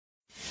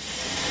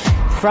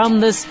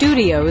From the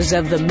studios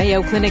of the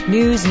Mayo Clinic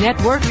News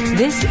Network,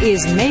 this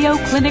is Mayo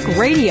Clinic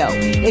Radio,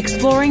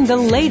 exploring the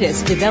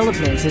latest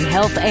developments in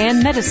health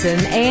and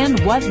medicine and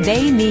what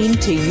they mean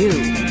to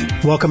you.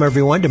 Welcome,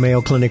 everyone, to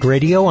Mayo Clinic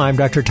Radio. I'm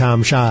Dr.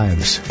 Tom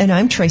Shives. And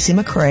I'm Tracy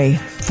McCray.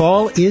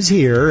 Fall is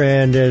here,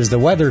 and as the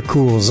weather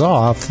cools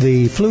off,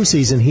 the flu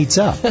season heats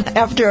up.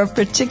 After a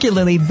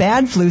particularly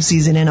bad flu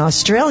season in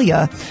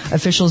Australia,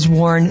 officials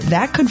warn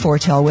that could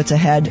foretell what's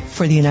ahead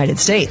for the United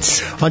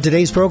States. On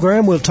today's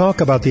program, we'll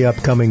talk about the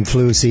upcoming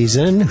flu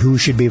season, who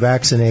should be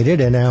vaccinated,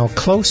 and how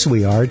close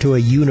we are to a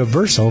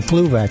universal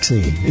flu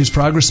vaccine. Is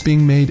progress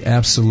being made?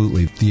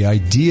 Absolutely. The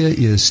idea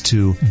is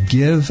to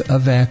give a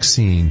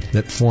vaccine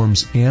that forms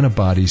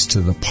antibodies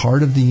to the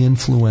part of the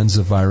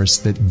influenza virus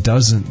that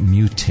doesn't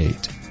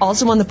mutate.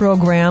 Also on the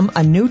program,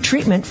 a new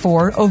treatment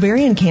for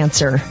ovarian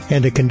cancer.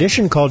 And a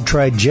condition called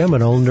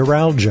trigeminal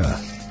neuralgia.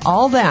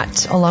 All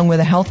that, along with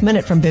a Health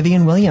Minute from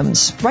Vivian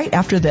Williams, right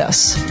after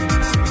this.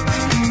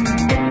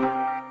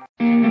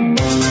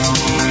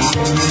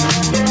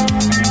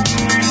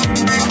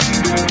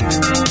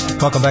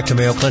 Welcome back to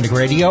Mayo Clinic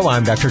Radio.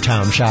 I'm Dr.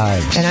 Tom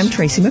Shives. And I'm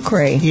Tracy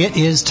McCray. It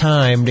is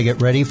time to get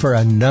ready for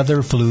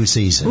another flu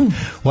season.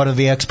 What are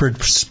the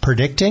experts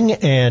predicting,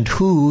 and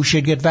who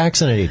should get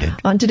vaccinated?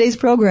 On today's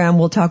program,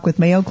 we'll talk with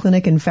Mayo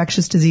Clinic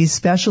infectious disease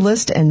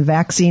specialist and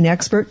vaccine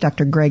expert,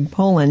 Dr. Greg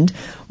Poland.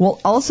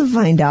 We'll also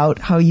find out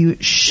how you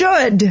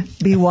should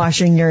be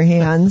washing your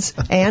hands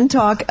and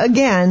talk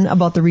again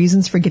about the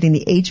reasons for getting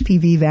the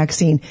HPV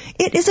vaccine.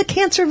 It is a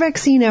cancer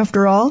vaccine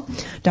after all.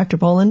 Dr.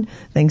 Poland,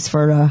 thanks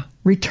for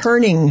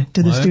returning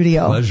to the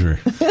studio. My pleasure.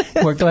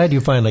 We're glad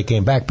you finally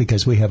came back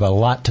because we have a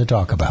lot to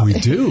talk about. We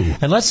do.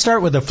 And let's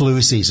start with the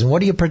flu season.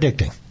 What are you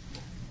predicting?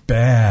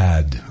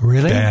 Bad.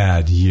 Really?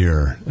 Bad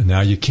year.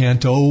 Now, you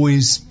can't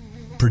always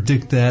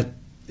predict that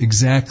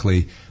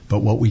exactly, but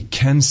what we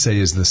can say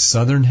is the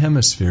Southern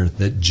Hemisphere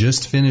that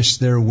just finished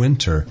their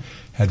winter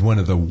had one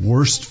of the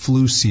worst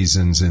flu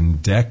seasons in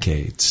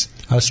decades.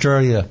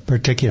 Australia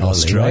particularly,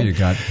 Australia right?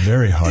 got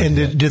very hard And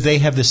hit. do they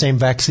have the same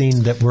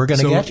vaccine that we're going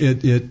to get?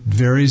 It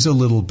varies a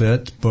little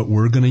bit, but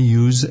we're going to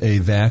use a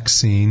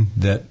vaccine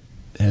that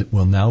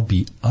will now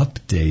be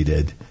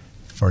updated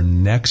for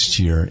next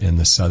year in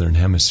the Southern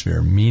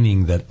Hemisphere,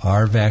 meaning that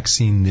our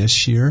vaccine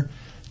this year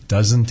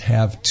doesn't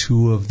have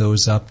two of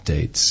those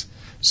updates.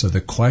 So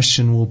the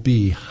question will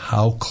be,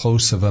 how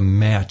close of a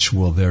match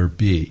will there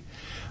be?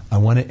 I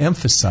want to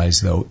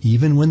emphasize, though,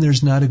 even when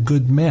there's not a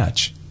good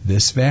match,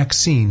 this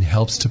vaccine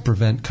helps to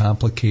prevent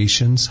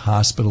complications,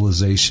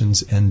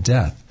 hospitalizations, and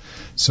death.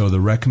 So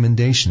the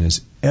recommendation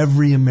is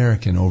every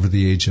American over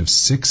the age of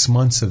 6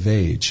 months of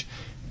age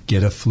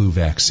get a flu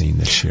vaccine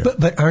this year.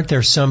 But aren't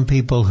there some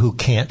people who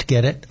can't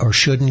get it or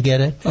shouldn't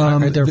get it?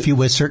 Aren't there a few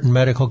with certain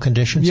medical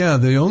conditions? Yeah,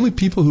 the only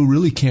people who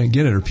really can't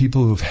get it are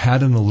people who have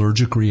had an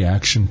allergic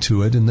reaction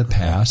to it in the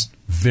past,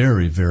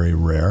 very, very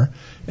rare,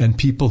 and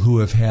people who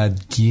have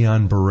had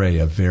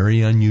Guillain-Barré, a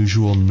very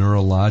unusual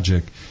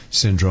neurologic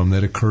syndrome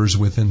that occurs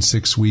within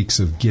 6 weeks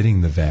of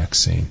getting the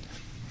vaccine.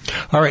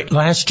 All right,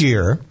 last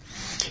year,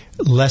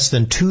 less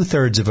than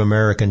 2/3 of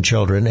American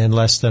children and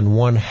less than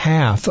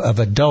 1/2 of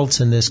adults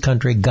in this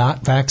country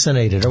got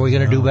vaccinated. Are we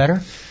going to do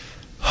better?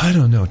 I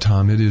don't know,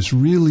 Tom. It is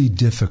really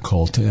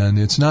difficult, and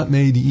it's not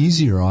made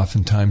easier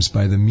oftentimes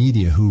by the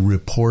media, who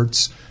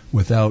reports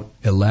without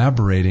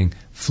elaborating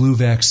flu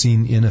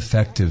vaccine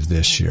ineffective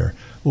this year.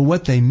 Well,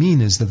 what they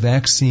mean is the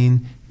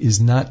vaccine is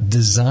not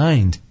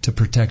designed to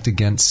protect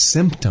against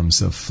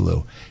symptoms of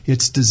flu.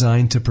 It's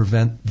designed to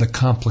prevent the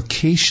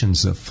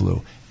complications of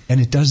flu, and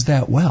it does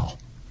that well.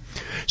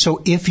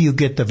 So if you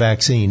get the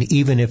vaccine,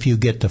 even if you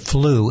get the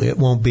flu, it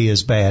won't be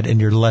as bad and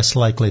you're less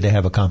likely to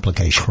have a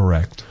complication.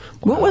 Correct.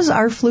 What was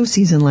our flu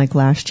season like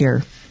last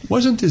year?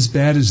 Wasn't as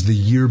bad as the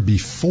year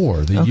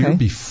before. The year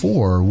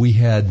before, we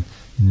had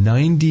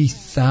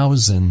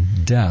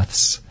 90,000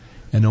 deaths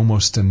and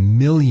almost 1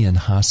 million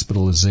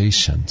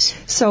hospitalizations.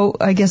 So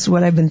I guess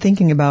what I've been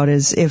thinking about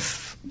is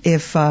if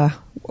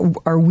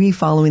are we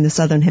following the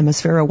Southern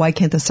Hemisphere, or why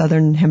can't the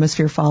Southern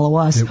Hemisphere follow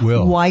us? It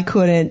will. Why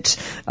couldn't?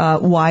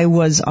 Why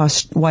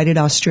did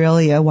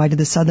Australia? Why did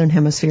the Southern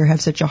Hemisphere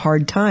have such a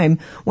hard time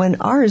when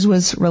ours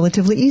was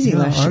relatively easy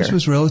last year? Ours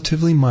was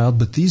relatively mild,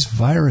 but these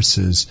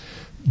viruses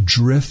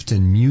drift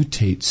and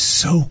mutate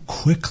so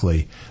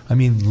quickly. I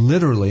mean,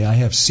 literally, I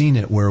have seen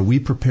it where we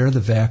prepare the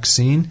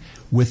vaccine,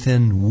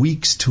 within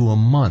weeks to a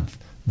month,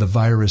 the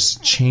virus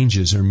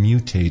changes or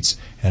mutates,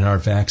 and our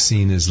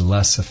vaccine is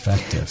less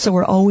effective. So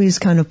we're always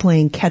kind of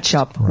playing catch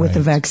up with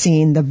the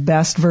vaccine, the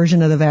best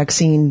version of the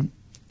vaccine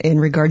in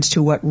regards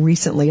to what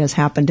recently has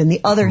happened in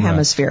the other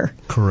hemisphere.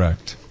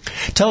 Correct.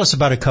 Tell us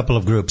about a couple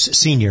of groups.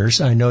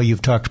 Seniors, I know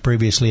you've talked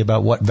previously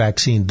about what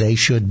vaccine they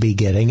should be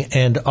getting.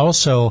 And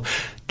also,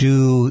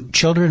 do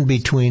children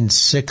between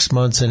 6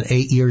 months and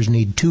 8 years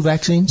need 2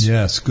 vaccines?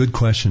 Yes, good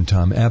question,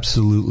 Tom.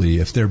 Absolutely.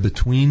 If they're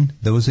between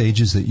those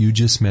ages that you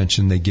just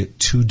mentioned, they get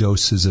 2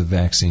 doses of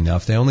vaccine. Now,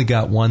 if they only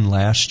got 1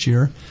 last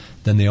year,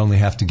 then they only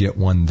have to get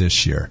 1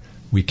 this year.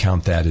 We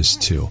count that as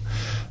 2.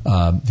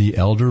 The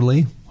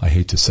elderly, I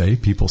hate to say,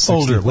 people 65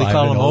 older. We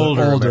call them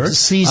older.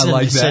 Seasoned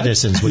like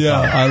citizens. Yeah,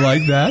 I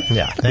like that.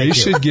 Yeah, they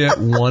should get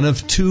one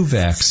of two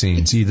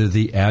vaccines, either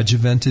the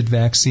adjuvanted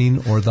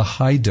vaccine or the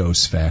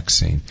high-dose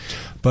vaccine.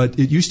 But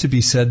it used to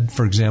be said,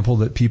 for example,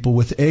 that people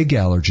with egg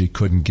allergy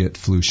couldn't get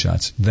flu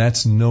shots.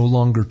 That's no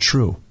longer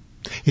true.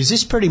 Is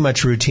this pretty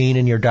much routine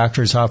in your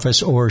doctor's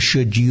office, or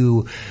should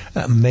you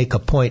make a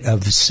point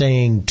of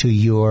saying to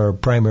your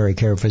primary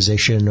care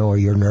physician or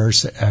your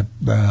nurse,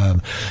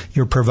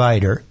 your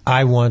provider,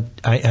 I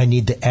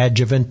need the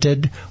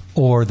adjuvanted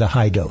or the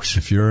high dose?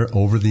 If you're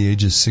over the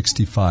age of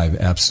 65,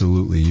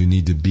 absolutely, you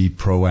need to be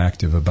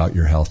proactive about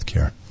your health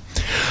care.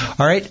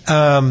 All right.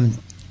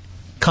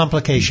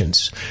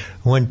 Complications.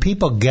 When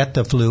people get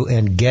the flu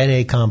and get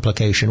a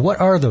complication,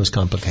 what are those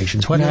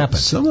complications? What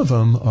happens? Some of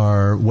them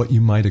are what you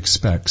might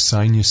expect: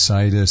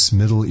 sinusitis,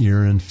 middle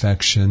ear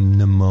infection,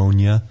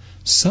 pneumonia.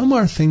 Some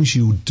are things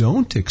you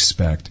don't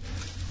expect.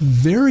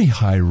 Very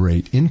high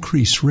rate,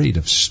 increased rate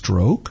of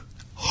stroke,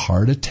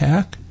 heart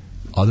attack,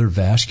 other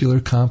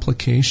vascular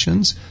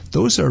complications.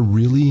 Those are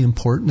really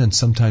important and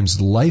sometimes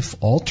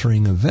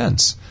life-altering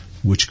events,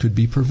 which could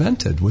be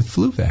prevented with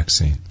flu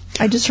vaccine.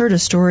 I just heard a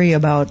story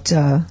about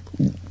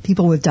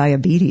people with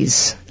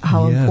diabetes,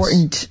 how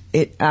important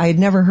I had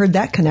never heard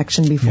that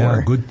connection before.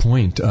 Yeah, good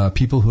point.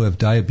 People who have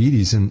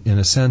diabetes, in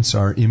a sense,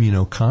 are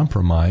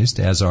immunocompromised,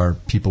 as are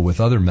people with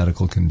other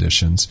medical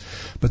conditions,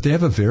 but they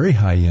have a very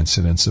high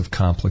incidence of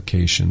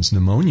complications,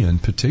 pneumonia in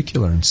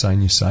particular, and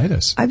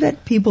sinusitis. I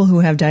bet people who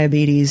have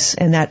diabetes,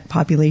 and that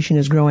population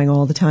is growing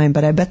all the time,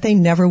 but I bet they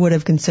never would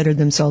have considered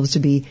themselves to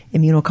be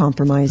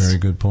immunocompromised. Very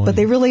good point. But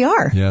they really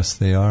are. Yes,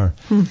 they are.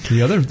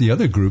 The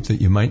other group that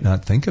you might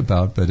not think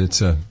about, but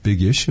it's a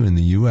big issue in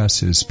the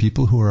U.S., is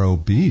people who are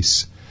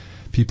obese,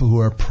 people who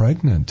are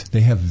pregnant.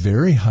 They have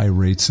very high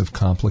rates of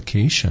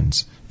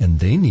complications, and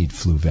they need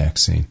flu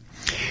vaccine.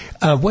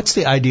 What's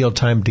the ideal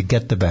time to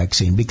get the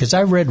vaccine? Because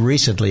I read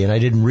recently, and I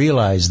didn't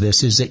realize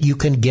this, is that you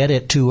can get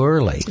it too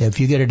early. If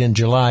you get it in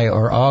July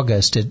or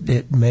August,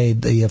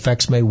 the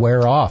effects may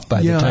wear off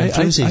by the time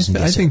flu season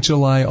gets I think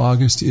July,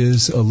 August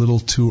is a little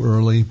too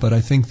early, but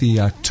I think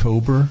the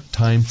October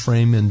time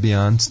frame and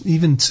beyond,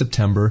 even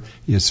September,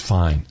 is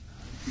fine.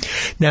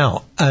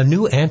 Now, a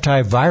new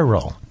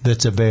antiviral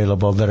that's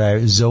available,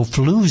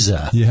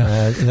 Zofluza.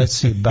 Yeah. Let's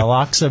see,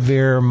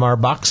 baloxavir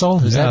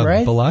marboxyl, is that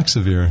right?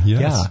 Baloxavir, yes.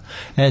 Yeah.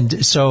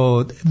 And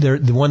so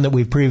the one that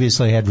we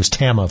previously had was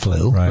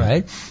Tamiflu,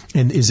 right?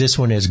 And is this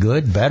one as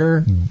good,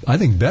 better? I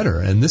think better.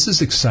 And this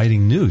is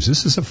exciting news.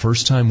 This is the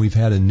first time we've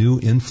had a new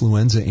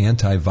influenza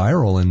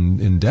antiviral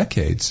in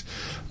decades.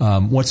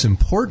 What's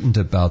important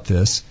about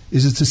this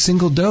is it's a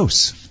single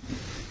dose.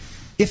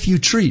 If you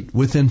treat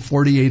within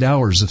 48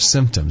 hours of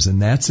symptoms,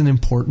 and that's an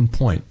important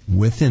point,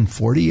 within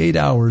 48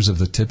 hours of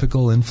the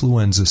typical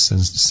influenza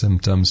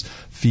symptoms,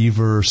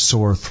 fever,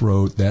 sore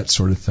throat, that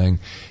sort of thing,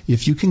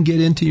 if you can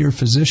get into your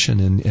physician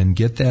and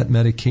get that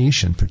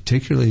medication,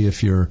 particularly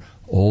if you're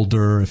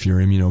older, if you're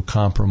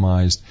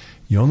immunocompromised,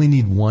 you only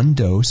need one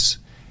dose,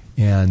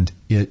 and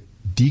it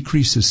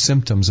decreases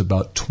symptoms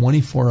about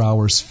 24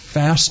 hours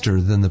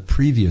faster than the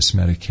previous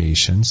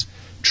medications,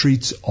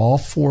 treats all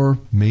 4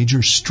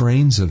 major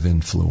strains of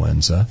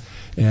influenza,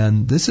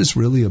 and this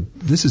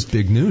is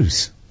big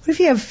news. What if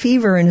you have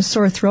fever and a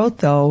sore throat,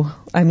 though?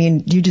 I mean,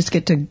 do you just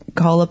get to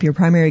call up your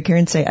primary care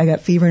and say, I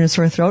got fever and a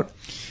sore throat?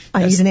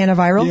 I need an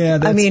antiviral? Yeah,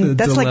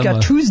 that's like a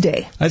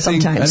Tuesday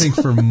sometimes. I think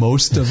for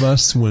most of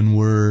us, when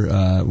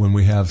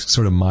we have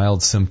sort of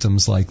mild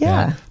symptoms like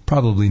that,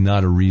 probably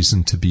not a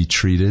reason to be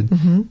treated.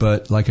 Mm-hmm.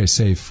 But like I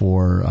say,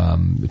 for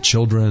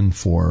children,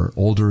 for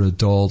older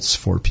adults,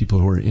 for people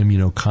who are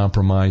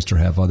immunocompromised or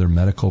have other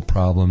medical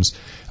problems,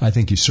 I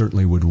think you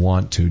certainly would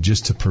want to,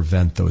 just to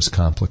prevent those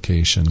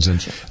complications. And,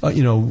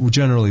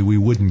 generally we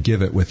wouldn't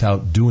give it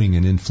without doing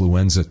an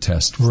influenza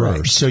test first.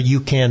 Right. So you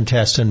can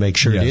test and make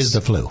sure it is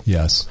the flu.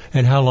 Yes.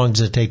 And how long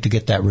does it take to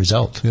get that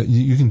result?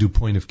 You can do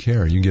point of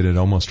care. You get it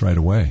almost right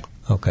away.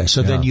 Okay,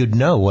 so then you'd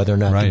know whether or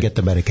not to get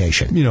the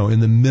medication. In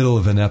the middle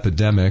of an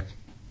epidemic,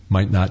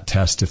 might not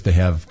test if they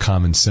have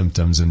common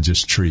symptoms and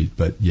just treat,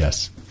 but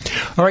yes.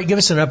 All right, give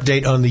us an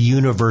update on the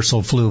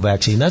universal flu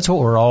vaccine. That's what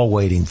we're all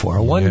waiting for.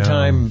 A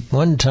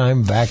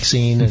one-time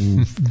vaccine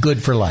and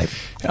good for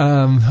life.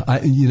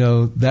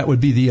 That would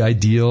be the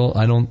ideal.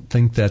 I don't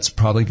think that's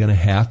probably going to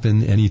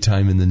happen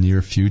anytime in the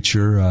near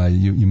future.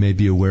 You may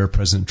be aware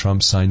President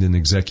Trump signed an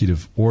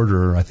executive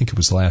order, I think it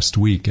was last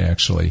week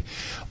actually,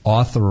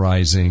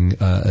 authorizing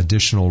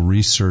additional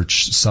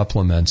research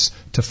supplements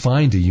to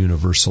find a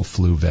universal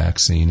flu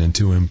vaccine and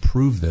to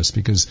improve this,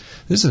 because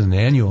this is an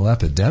annual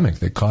epidemic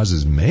that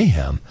causes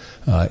mayhem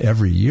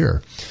every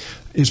year.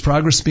 Is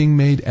progress being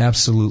made?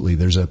 Absolutely.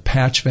 There's a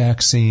patch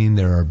vaccine.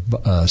 There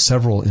are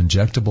several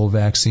injectable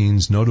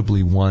vaccines,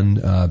 notably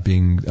one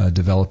being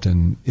developed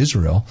in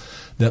Israel,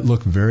 that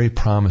look very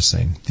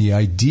promising. The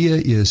idea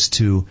is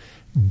to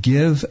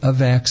give a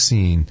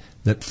vaccine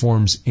that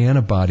forms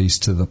antibodies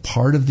to the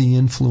part of the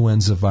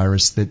influenza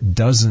virus that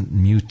doesn't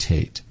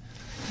mutate.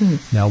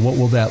 Now, what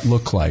will that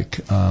look like?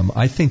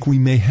 I think we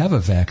may have a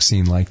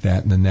vaccine like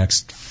that in the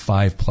next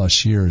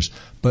 5+ years,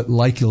 but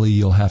likely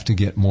you'll have to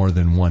get more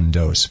than one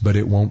dose, but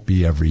it won't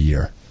be every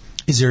year.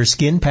 Is there a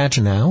skin patch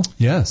now?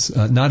 Yes,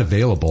 not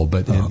available,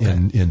 but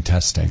in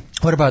testing.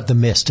 What about the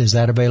mist? Is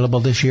that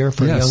available this year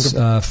for younger?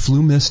 Yes,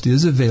 flu mist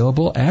is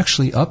available,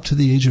 actually up to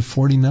the age of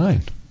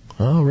 49.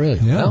 Oh, really?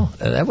 Yeah.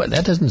 Well,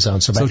 that doesn't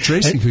sound so bad. So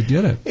Tracy could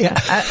get it. Yeah.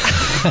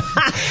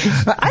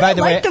 I don't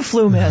like the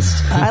flu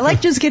mist. I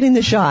like just getting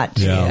the shot.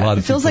 Yeah, a lot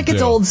of it feels people like it's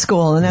do. old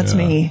school, and that's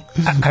me.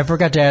 I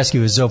forgot to ask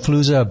you, is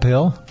Zofluza a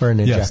pill or an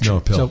injection? Yes, no,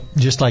 a pill. So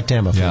just like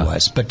Tamiflu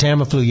was. But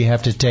Tamiflu you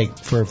have to take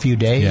for a few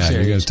days? Yeah,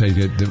 you're going to take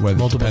it depending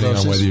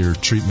doses? on whether you're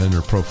treatment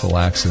or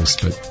prophylaxis.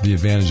 But the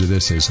advantage of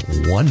this is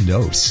one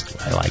dose.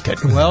 I like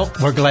it. Well,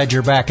 we're glad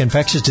you're back.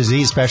 Infectious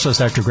disease specialist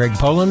Dr. Greg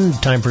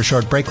Poland. Time for a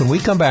short break. When we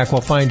come back,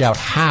 we'll find out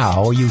how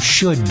you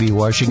should be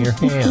washing your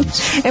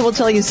hands. And we'll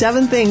tell you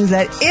 7 things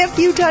that if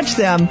you touch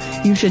them,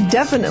 you should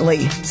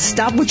definitely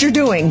stop what you're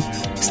doing,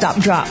 stop,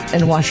 drop,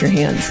 and wash your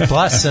hands.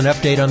 Plus, an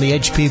update on the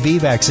HPV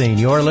vaccine.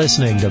 You're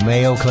listening to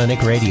Mayo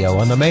Clinic Radio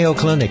on the Mayo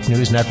Clinic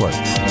News Network.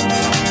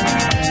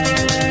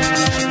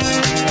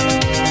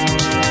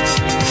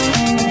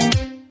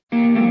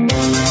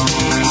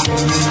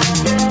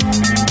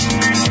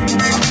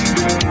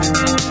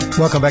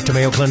 Welcome back to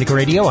Mayo Clinic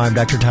Radio. I'm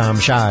Dr. Tom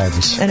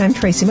Shives. And I'm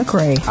Tracy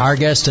McRae. Our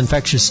guest,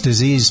 infectious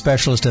disease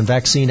specialist and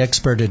vaccine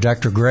expert,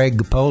 Dr.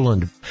 Greg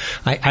Poland.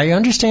 I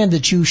understand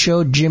that you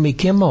showed Jimmy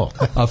Kimmel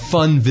a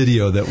fun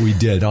video that we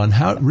did on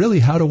how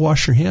to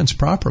wash your hands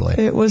properly.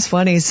 It was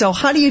funny. So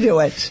how do you do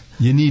it?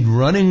 You need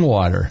running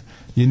water.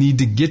 You need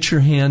to get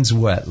your hands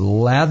wet,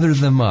 lather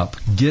them up,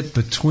 get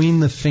between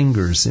the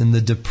fingers, in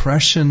the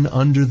depression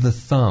under the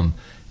thumb,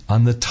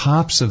 on the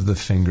tops of the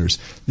fingers.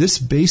 This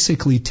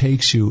basically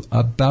takes you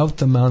about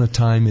the amount of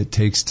time it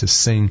takes to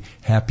sing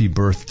Happy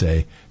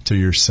Birthday to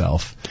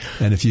yourself.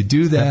 And if you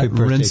do that,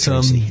 rinse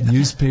them,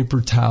 use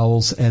paper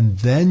towels, and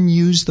then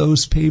use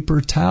those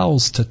paper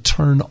towels to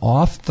turn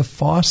off the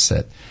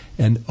faucet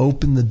and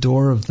open the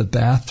door of the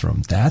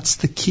bathroom. That's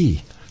the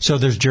key. So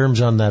there's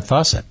germs on that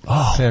faucet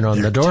and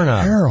on the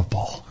doorknob.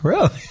 Terrible.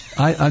 Really?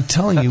 I'm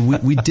telling you,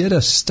 we did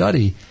a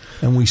study,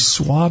 and we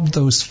swabbed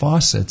those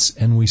faucets,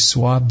 and we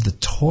swabbed the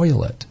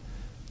toilet.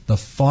 The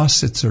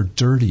faucets are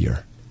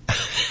dirtier.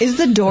 Is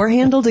the door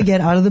handle to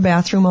get out of the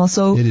bathroom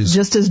also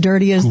just as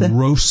dirty as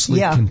grossly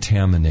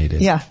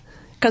contaminated. Yeah,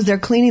 because they're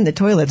cleaning the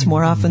toilets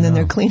more often than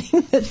they're cleaning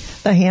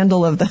the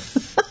handle of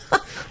the...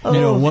 You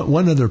know,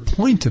 one other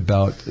point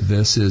about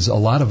this is a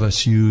lot of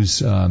us use,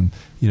 some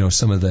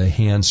of the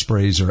hand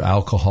sprays or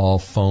alcohol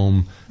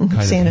foam kind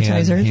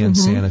sanitizers. of hand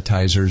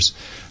sanitizers.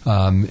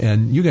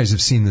 And you guys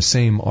have seen the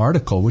same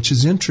article, which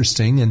is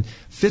interesting and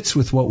fits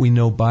with what we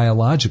know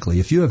biologically.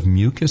 If you have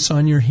mucus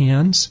on your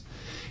hands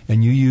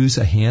and you use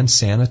a hand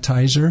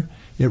sanitizer,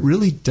 it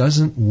really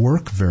doesn't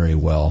work very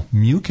well.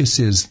 Mucus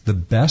is the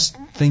best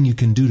thing you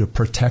can do to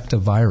protect a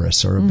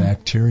virus or a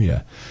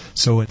bacteria.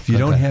 So if you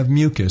don't have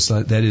mucus,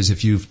 that is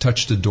if you've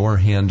touched a door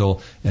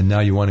handle and now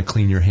you want to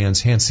clean your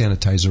hands, hand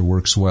sanitizer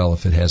works well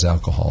if it has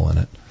alcohol in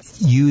it.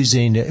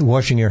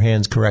 Washing your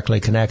hands correctly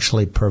can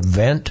actually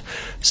prevent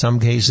some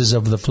cases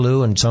of the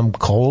flu and some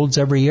colds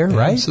every year,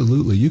 right?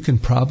 Absolutely. You can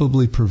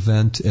probably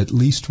prevent at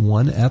least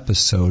one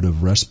episode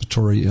of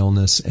respiratory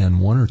illness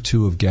and 1 or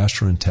 2 of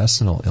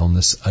gastrointestinal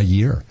illness a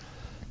year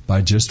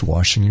by just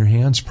washing your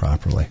hands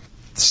properly.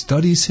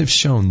 Studies have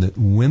shown that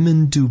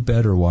women do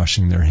better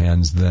washing their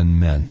hands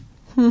than men.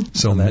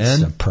 So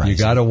men, you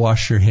got to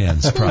wash your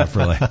hands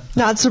properly.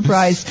 Not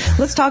surprised.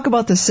 Let's talk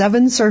about the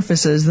 7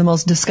 surfaces, the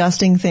most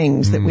disgusting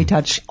things that we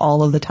touch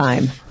all of the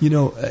time. You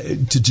know,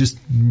 to just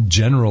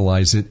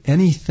generalize it,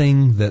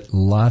 anything that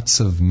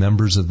lots of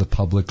members of the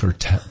public are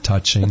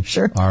touching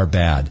are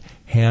bad.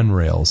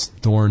 Handrails,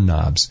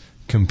 doorknobs,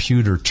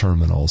 computer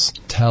terminals,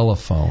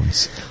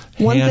 telephones.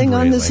 One thing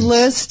on this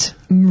list,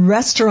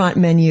 restaurant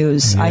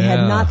menus. I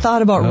had not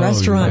thought about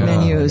restaurant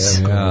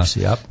menus.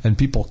 Yep. And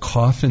people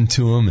cough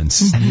into them and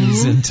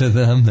sneeze into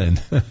them.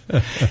 And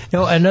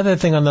another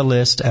thing on the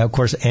list, of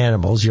course,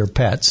 animals, your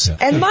pets. Yeah.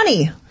 And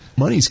money.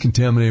 Money's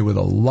contaminated with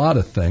a lot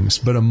of things,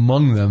 but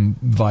among them,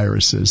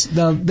 viruses.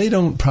 Now, they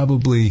don't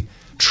probably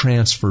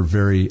transfer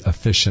very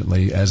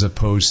efficiently as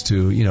opposed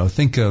to,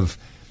 think of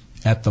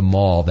at the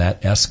mall,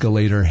 that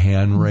escalator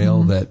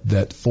handrail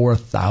that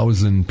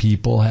 4,000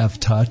 people have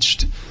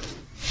touched.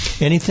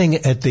 Anything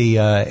at the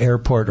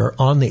airport or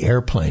on the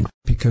airplane.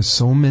 Because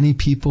so many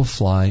people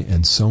fly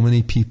and so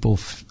many people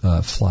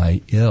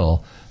fly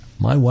ill,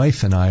 my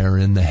wife and I are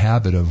in the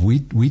habit of,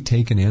 we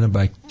take an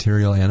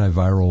antibacterial,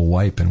 antiviral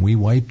wipe, and we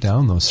wipe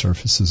down those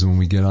surfaces when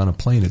we get on a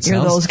plane.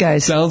 You're those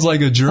guys. Sounds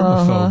like a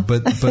germaphobe,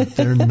 but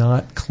they're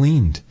not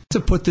cleaned. To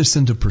put this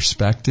into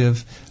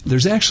perspective,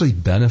 there's actually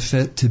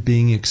benefit to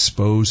being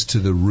exposed to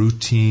the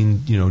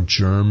routine,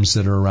 germs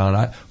that are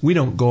around. We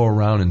don't go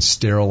around and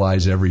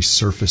sterilize every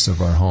surface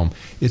of our home.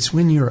 It's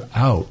when you're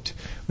out,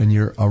 when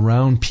you're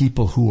around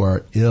people who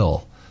are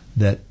ill,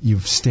 that you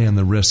stand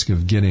the risk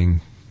of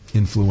getting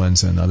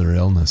influenza and other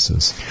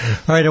illnesses.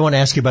 All right, I want to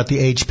ask you about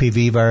the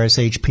HPV virus,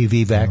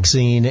 HPV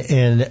vaccine.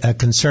 In a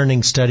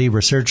concerning study,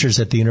 researchers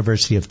at the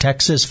University of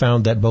Texas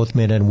found that both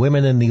men and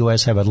women in the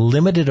U.S. have a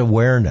limited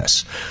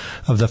awareness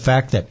of the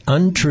fact that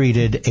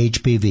untreated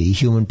HPV,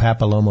 human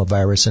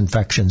papillomavirus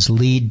infections,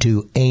 lead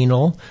to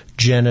anal,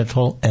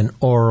 genital, and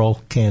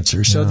oral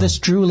cancer. So this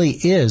truly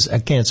is a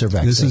cancer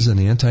vaccine. This is an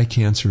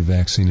anti-cancer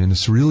vaccine, and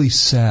it's really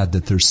sad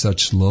that there's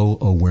such low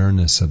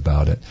awareness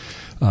about it.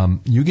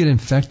 You get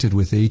infected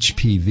with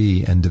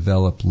HPV and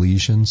develop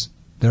lesions,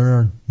 there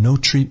are no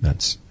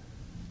treatments.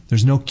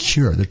 There's no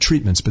cure. There are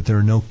treatments, but there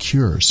are no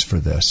cures for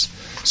this.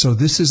 So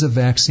this is a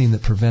vaccine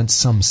that prevents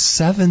some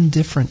 7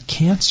 different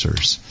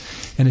cancers.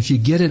 And if you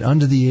get it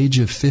under the age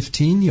of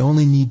 15, you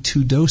only need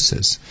 2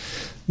 doses.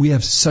 We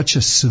have such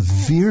a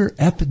severe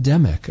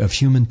epidemic of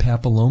human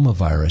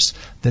papillomavirus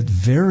that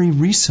very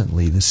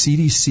recently the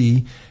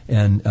CDC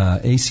and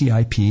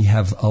ACIP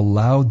have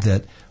allowed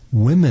that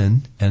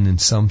women, and in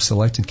some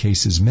selected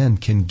cases men,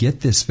 can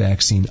get this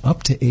vaccine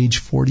up to age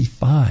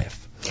 45.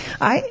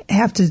 I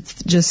have to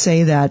just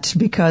say that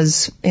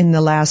because in the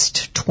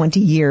last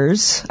 20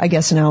 years, I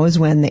guess now is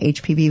when the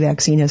HPV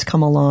vaccine has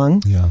come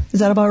along. Yeah.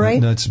 Is that about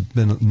right? No, it's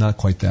been not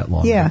quite that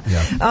long. Yeah.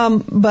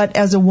 But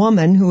as a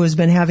woman who has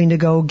been having to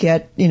go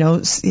get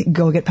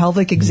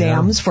pelvic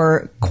exams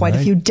for quite a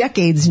few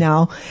decades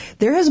now,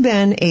 there has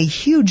been a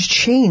huge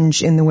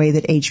change in the way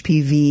that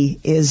HPV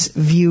is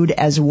viewed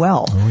as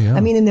well. Oh, yeah.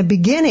 I mean, in the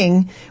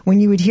beginning, when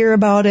you would hear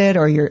about it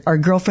or our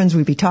girlfriends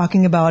would be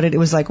talking about it, it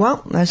was like,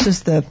 well, that's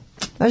just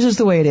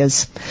the way it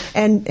is.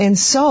 And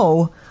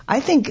so I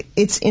think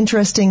it's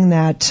interesting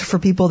that for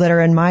people that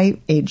are in my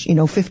age,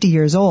 50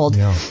 years old,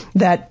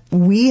 that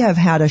we have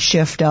had a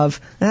shift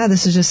of,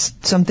 this is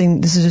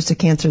just a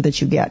cancer that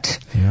you get,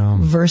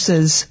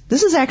 versus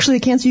this is actually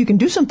a cancer you can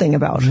do something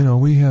about.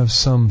 We have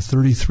some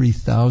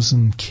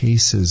 33,000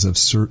 cases of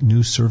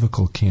new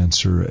cervical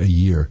cancer a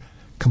year,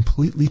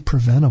 completely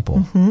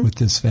preventable with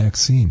this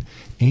vaccine.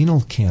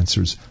 Anal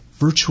cancers,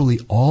 virtually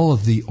all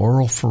of the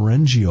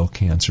oropharyngeal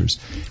cancers.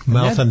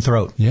 Mouth and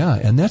throat. Yeah,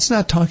 and that's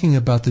not talking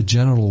about the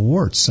genital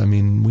warts. I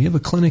mean, we have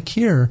a clinic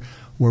here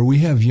where we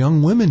have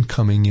young women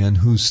coming in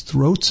whose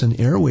throats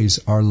and airways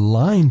are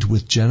lined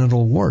with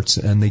genital warts,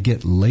 and they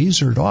get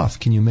lasered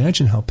off. Can you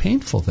imagine how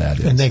painful that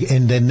is?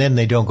 And then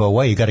they don't go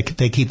away.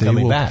 They keep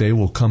coming back. They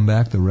will come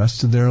back the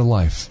rest of their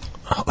life.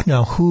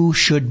 Now, who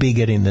should be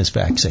getting this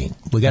vaccine?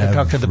 We got to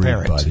talk to the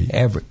parents.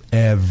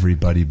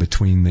 Everybody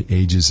between the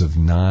ages of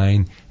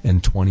 9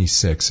 and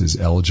 26 is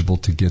eligible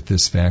to get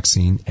this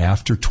vaccine.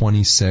 After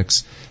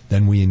 26,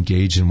 then we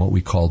engage in what we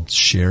call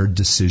shared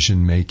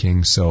decision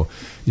making. So,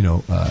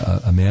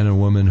 a man and a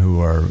woman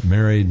who are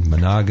married,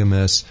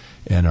 monogamous,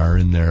 and are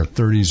in their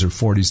 30s or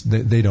 40s,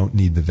 they don't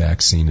need the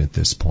vaccine at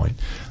this point.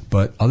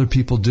 But other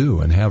people do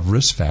and have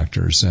risk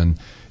factors. And,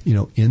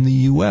 in the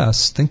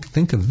U.S.,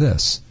 think of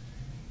this.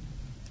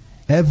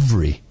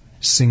 Every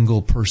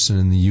single person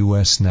in the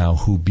U.S. now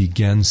who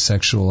begins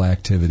sexual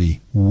activity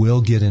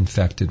will get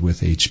infected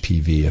with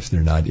HPV if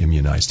they're not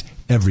immunized.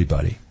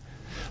 Everybody.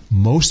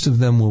 Most of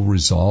them will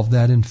resolve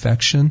that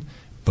infection,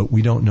 but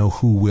we don't know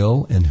who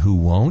will and who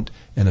won't,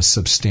 and a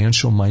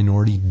substantial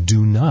minority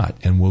do not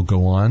and will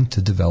go on to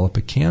develop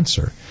a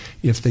cancer.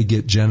 If they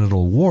get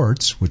genital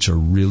warts, which are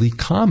really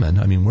common,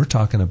 I mean, we're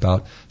talking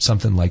about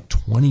something like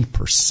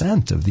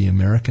 20% of the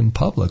American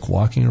public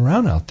walking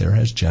around out there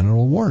has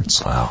genital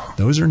warts. Wow.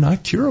 Those are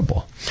not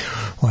curable.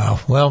 Wow.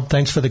 Well,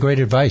 thanks for the great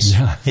advice.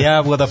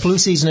 Well, the flu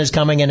season is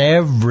coming, and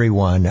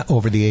everyone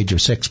over the age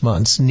of 6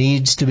 months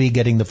needs to be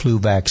getting the flu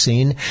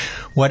vaccine.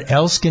 What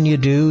else can you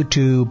do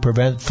to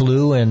prevent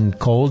flu and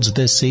colds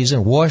this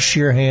season? Wash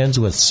your hands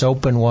with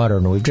soap and water,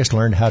 and we've just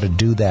learned how to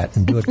do that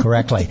and do it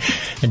correctly.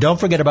 And don't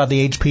forget about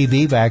the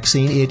HPV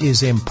vaccine. It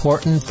is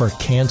important for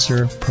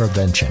cancer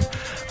prevention.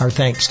 Our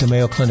thanks to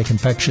Mayo Clinic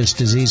infectious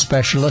disease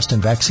specialist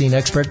and vaccine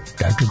expert,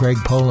 Dr. Greg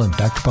Poland.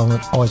 Dr.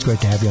 Poland, always great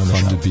to have you on the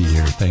show. Fun to be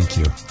here. Thank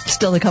you.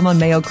 Still to come on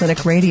Mayo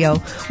Clinic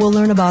Radio, we'll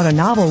learn about a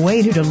novel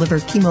way to deliver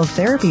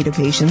chemotherapy to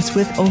patients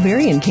with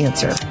ovarian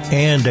cancer.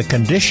 And a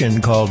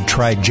condition called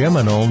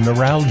trigeminal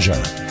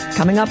neuralgia.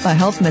 Coming up, a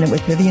Health Minute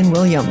with Vivian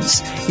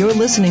Williams. You're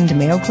listening to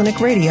Mayo Clinic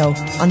Radio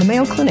on the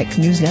Mayo Clinic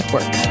News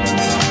Network.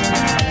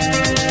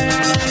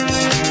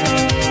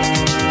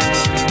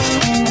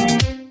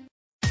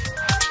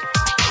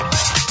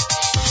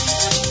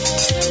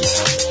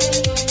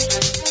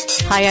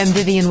 Hi, I'm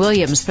Vivian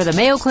Williams for the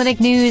Mayo Clinic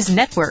News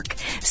Network.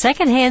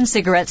 Secondhand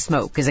cigarette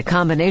smoke is a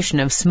combination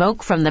of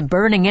smoke from the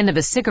burning end of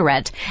a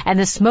cigarette and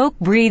the smoke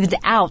breathed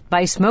out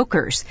by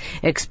smokers.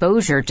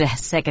 Exposure to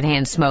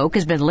secondhand smoke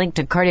has been linked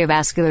to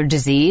cardiovascular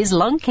disease,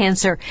 lung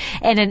cancer,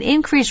 and an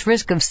increased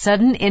risk of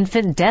sudden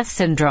infant death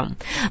syndrome.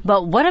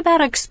 But what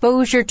about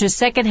exposure to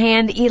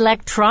secondhand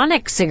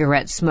electronic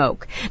cigarette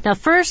smoke? Now,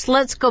 first,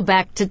 let's go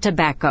back to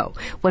tobacco.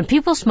 When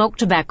people smoke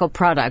tobacco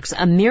products,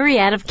 a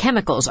myriad of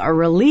chemicals are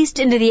released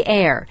into the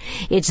air.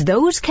 It's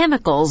those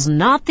chemicals,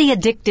 not the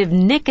addictive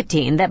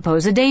nicotine that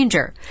pose a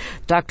danger.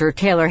 Dr.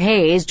 Taylor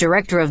Hayes,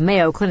 director of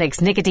Mayo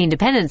Clinic's Nicotine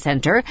Dependence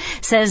Center,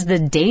 says the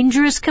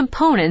dangerous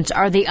components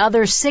are the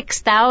other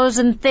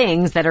 6,000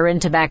 things that are in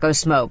tobacco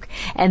smoke,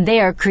 and they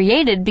are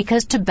created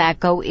because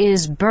tobacco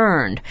is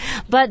burned.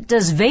 But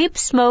does vape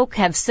smoke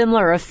have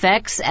similar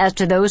effects as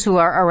to those who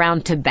are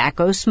around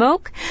tobacco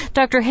smoke?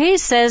 Dr.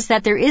 Hayes says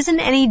that there isn't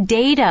any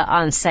data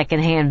on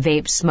secondhand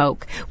vape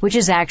smoke, which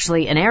is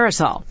actually an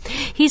aerosol.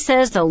 He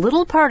says the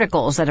little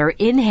particles that are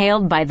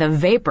inhaled by the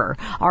vapor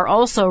are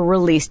also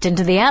released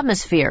into the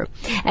atmosphere.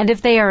 And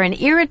if they are an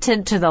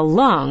irritant to the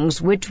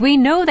lungs, which we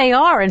know they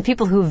are in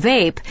people who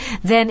vape,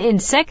 then in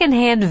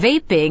secondhand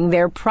vaping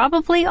there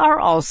probably are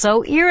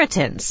also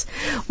irritants.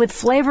 With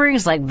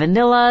flavorings like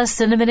vanilla,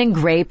 cinnamon, and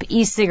grape,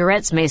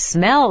 e-cigarettes may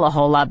smell a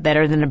whole lot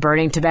better than a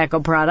burning tobacco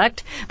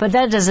product, but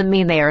that doesn't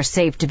mean they are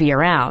safe to be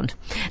around.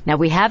 Now,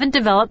 we haven't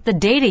developed the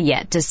data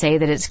yet to say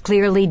that it's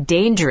clearly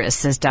dangerous,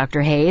 says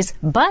Dr. Hayes,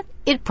 but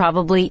it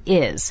probably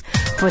is.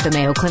 For the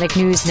Mayo Clinic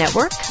News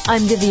Network,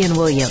 I'm Vivian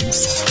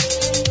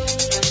Williams.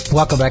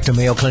 Welcome back to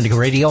Mayo Clinic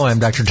Radio. I'm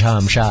Dr.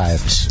 Tom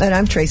Shives. And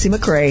I'm Tracy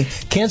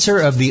McRae. Cancer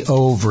of the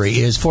ovary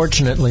is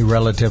fortunately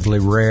relatively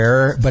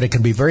rare, but it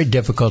can be very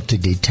difficult to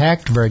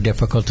detect, very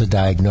difficult to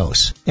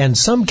diagnose. And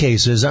some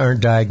cases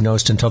aren't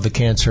diagnosed until the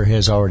cancer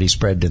has already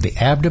spread to the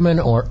abdomen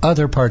or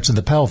other parts of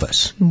the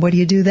pelvis. What do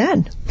you do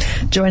then?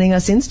 Joining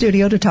us in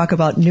studio to talk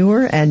about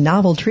newer and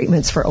novel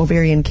treatments for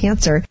ovarian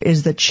cancer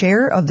is the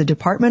chair of the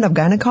Department of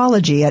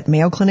Gynecology at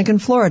Mayo Clinic in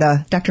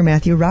Florida, Dr.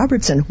 Matthew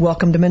Robertson.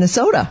 Welcome to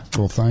Minnesota.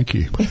 Well, thank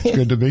you. It's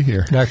good to be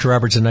here. Dr.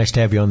 Robertson, nice to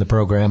have you on the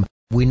program.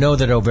 We know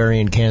that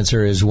ovarian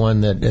cancer is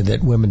one that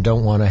women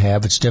don't want to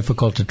have. It's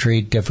difficult to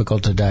treat,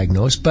 difficult to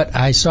diagnose. But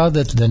I saw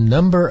that the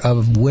number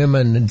of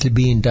women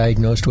being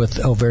diagnosed with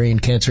ovarian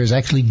cancer is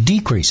actually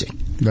decreasing.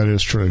 That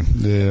is true.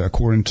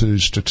 According to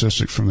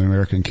statistics from the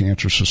American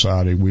Cancer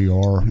Society, we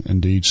are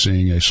indeed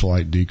seeing a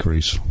slight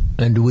decrease.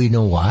 And do we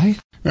know why?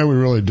 No, we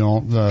really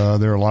don't.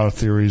 There are a lot of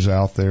theories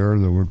out there.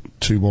 There were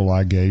tubal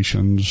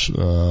ligations,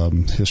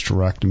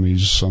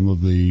 hysterectomies, some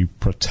of the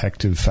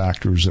protective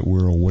factors that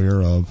we're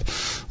aware of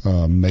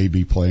may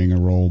be playing a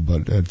role,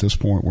 but at this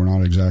point we're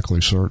not exactly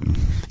certain.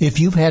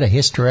 If you've had a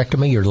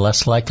hysterectomy, you're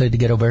less likely to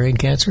get ovarian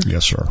cancer?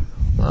 Yes, sir.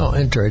 Oh,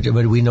 interesting.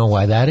 But do we know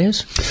why that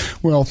is?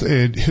 Well,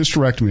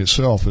 hysterectomy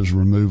itself is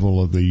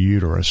removal of the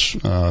uterus,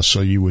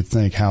 so you would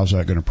think, how's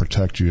that going to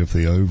protect you if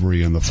the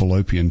ovary and the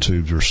fallopian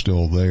tubes are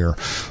still there?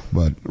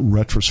 But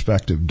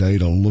retrospective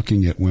data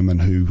looking at women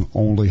who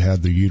only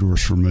had the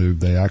uterus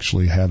removed, they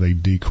actually have a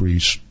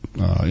decreased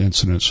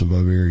incidence of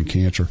ovarian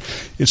cancer.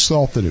 It's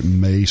thought that it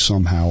may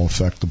somehow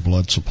affect the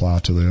blood supply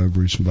to the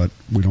ovaries, but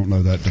we don't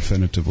know that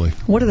definitively.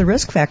 One of the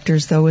risk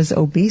factors, though, is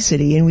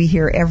obesity, and we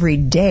hear every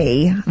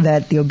day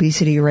that the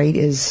obesity rate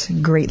is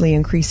greatly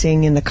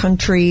increasing in the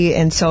country,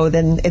 and so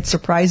then it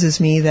surprises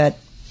me that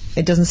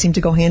it doesn't seem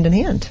to go hand in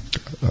hand.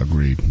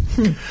 Agreed.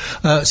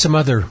 Some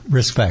other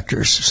risk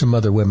factors, some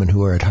other women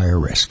who are at higher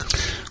risk.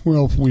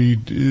 Well,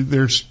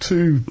 there's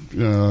two,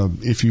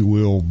 if you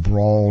will,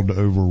 broad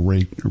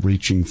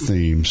overreaching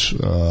themes.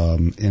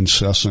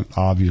 Incessant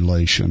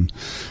ovulation.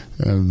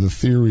 The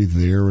theory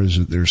there is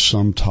that there's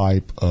some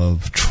type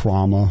of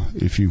trauma,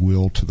 if you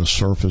will, to the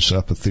surface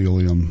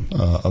epithelium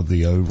of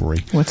the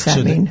ovary. What's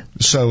that mean?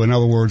 So, in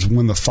other words,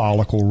 when the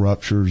follicle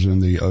ruptures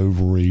in the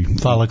ovary...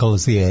 Follicle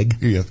is the egg?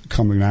 Yeah,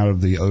 coming out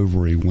of the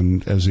ovary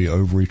as the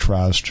ovary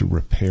tries to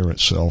repair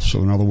itself.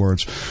 So, in other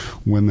words,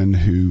 women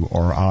who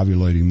are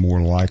ovulating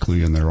more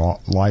likely in their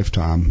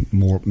lifetime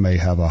may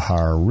have a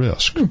higher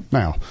risk.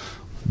 Now,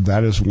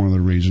 that is one of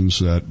the reasons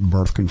that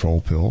birth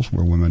control pills,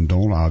 where women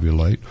don't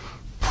ovulate,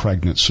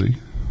 pregnancy,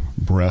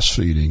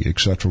 breastfeeding,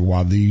 etc.,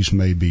 why these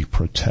may be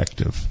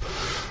protective.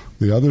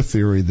 The other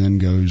theory then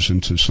goes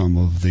into some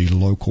of the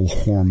local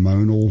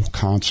hormonal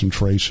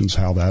concentrations,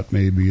 how that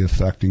may be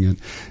affecting it.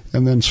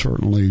 And then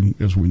certainly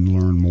as we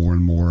learn more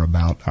and more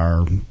about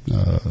our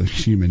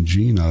human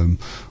genome,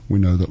 we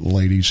know that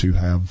ladies who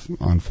have,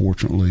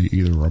 unfortunately,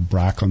 either a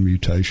BRCA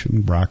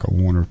mutation,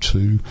 BRCA1 or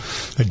 2.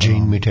 A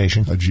gene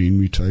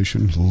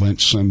mutation,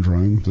 Lynch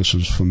syndrome. This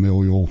is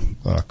familial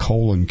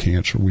colon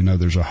cancer. We know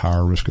there's a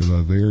higher risk of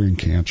ovarian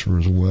cancer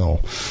as well.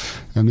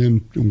 And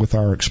then with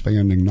our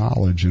expanding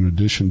knowledge, in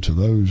addition to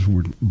those,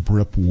 we're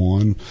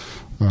BRIP1,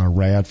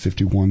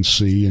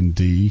 RAD51C and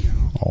D,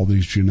 all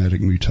these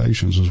genetic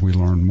mutations, as we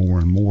learn more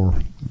and more,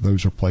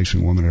 those are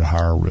placing women at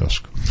higher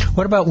risk.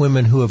 What about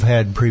women who have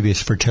had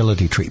previous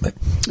fertility treatment?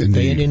 Are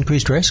they at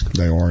increased risk?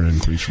 They are at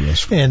increased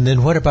risk. And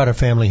then what about a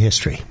family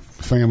history?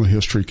 Family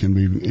history can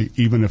be,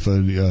 even if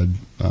a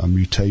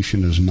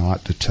mutation is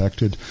not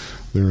detected,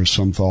 there is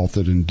some thought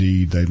that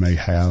indeed they may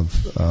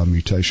have a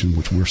mutation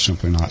which we're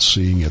simply not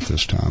seeing at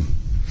this time.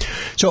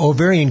 So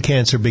ovarian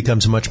cancer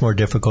becomes much more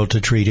difficult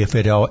to treat if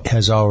it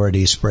has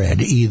already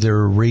spread, either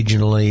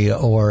regionally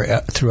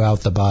or throughout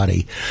the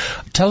body.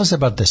 Tell us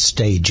about the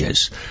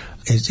stages.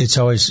 It's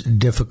always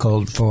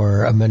difficult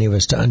for many of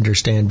us to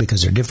understand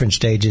because there are different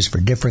stages for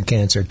different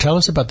cancer. Tell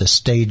us about the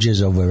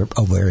stages of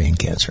ovarian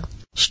cancer.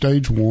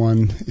 Stage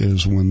 1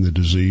 is when the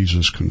disease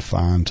is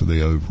confined to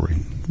the ovary.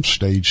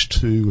 Stage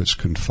 2, it's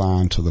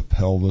confined to the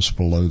pelvis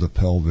below the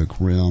pelvic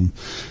rim.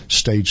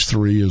 Stage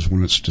 3 is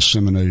when it's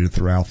disseminated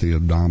throughout the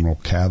abdominal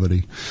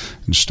cavity.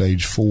 And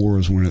stage 4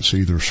 is when it's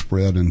either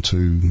spread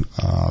into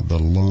the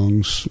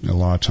lungs. A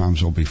lot of times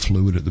there'll be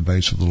fluid at the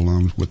base of the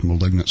lungs with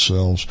malignant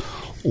cells,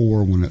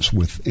 or when it's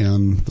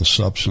within the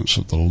substance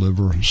of the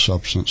liver,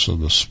 substance of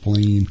the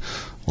spleen,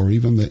 or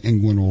even the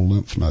inguinal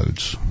lymph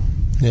nodes.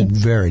 And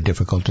very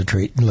difficult to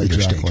treat in later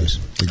stages.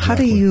 Exactly. How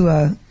do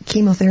you,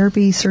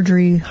 chemotherapy,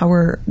 surgery, how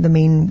are the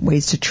main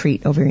ways to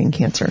treat ovarian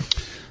cancer?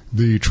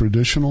 The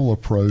traditional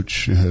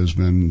approach has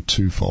been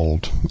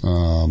twofold,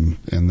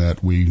 in that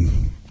we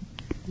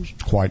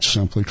quite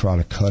simply try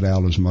to cut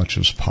out as much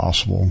as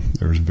possible.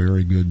 There's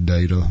very good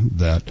data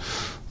that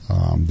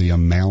the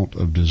amount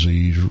of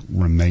disease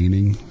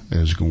remaining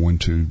is going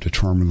to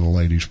determine the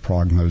lady's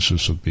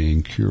prognosis of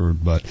being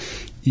cured. But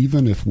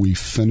even if we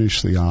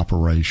finish the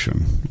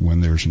operation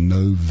when there's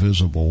no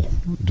visible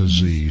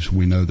disease,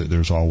 we know that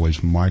there's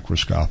always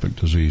microscopic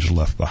disease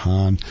left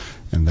behind,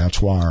 and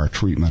that's why our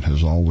treatment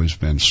has always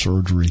been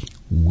surgery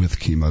with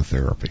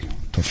chemotherapy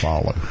to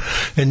follow.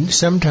 And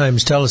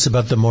sometimes tell us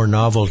about the more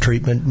novel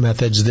treatment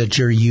methods that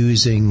you're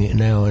using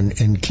now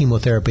in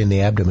chemotherapy in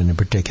the abdomen in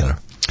particular.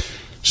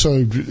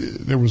 So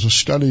there was a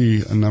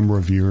study a number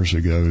of years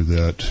ago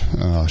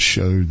that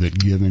showed that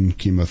giving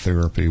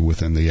chemotherapy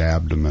within the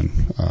abdomen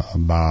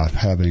by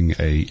having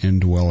a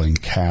indwelling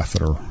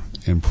catheter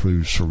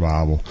improves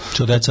survival.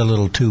 So that's a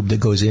little tube that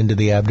goes into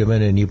the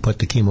abdomen and you put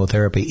the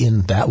chemotherapy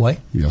in that way?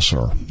 Yes,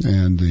 sir.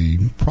 And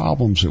the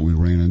problems that we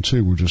ran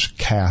into were just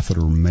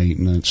catheter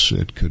maintenance.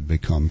 It could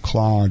become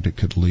clogged. It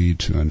could lead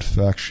to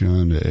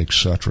infection,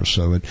 etc.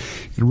 So it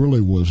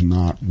really was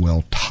not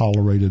well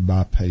tolerated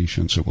by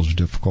patients. It was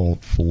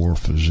difficult for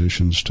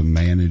physicians to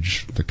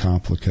manage the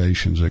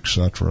complications,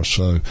 etc.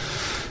 So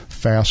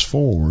fast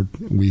forward,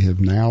 we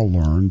have now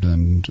learned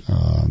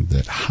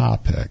that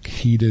HIPEC,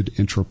 heated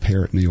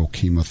intraperitoneal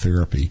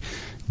chemotherapy,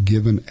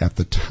 given at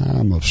the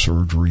time of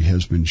surgery,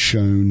 has been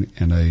shown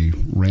in a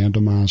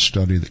randomized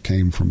study that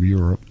came from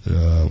Europe.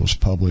 It was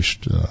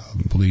published, I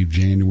believe,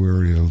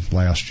 January of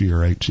last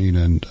year, 18,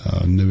 in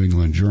New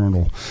England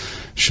Journal,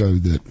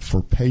 showed that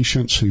for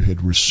patients who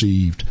had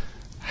received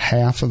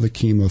half of the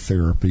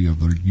chemotherapy of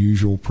the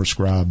usual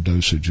prescribed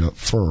dosage up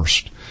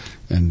first,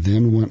 and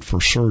then went for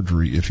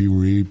surgery, if you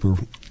were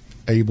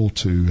able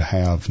to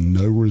have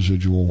no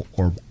residual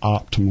or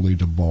optimally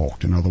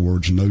debulked, in other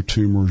words, no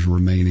tumors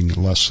remaining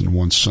less than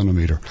 1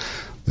 centimeter,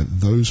 that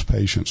those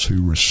patients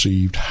who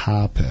received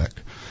HIPEC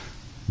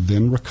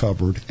then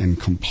recovered and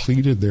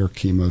completed their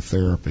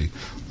chemotherapy,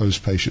 those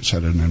patients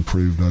had an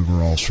improved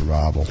overall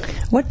survival.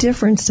 What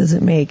difference does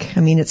it make?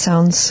 I mean, it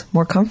sounds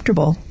more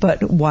comfortable,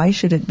 but why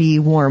should it be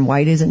warm?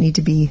 Why does it need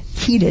to be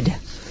heated?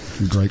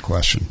 Great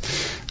question.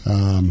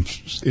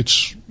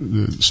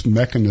 It's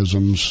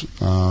mechanisms.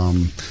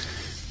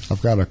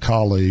 I've got a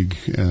colleague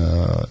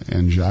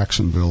in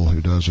Jacksonville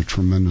who does a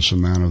tremendous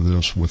amount of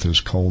this with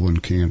his colon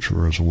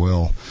cancer as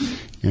well.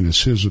 And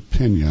it's his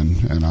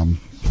opinion, and I'm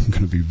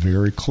going to be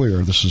very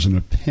clear, this is an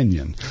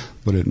opinion,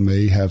 but it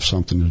may have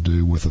something to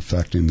do with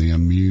affecting the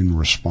immune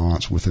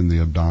response within the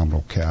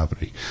abdominal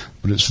cavity.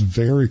 But it's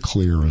very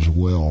clear as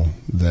well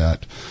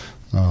that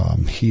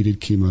heated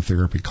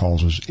chemotherapy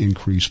causes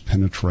increased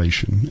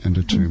penetration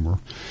into tumor.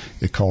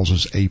 It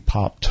causes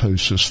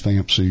apoptosis,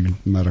 fancy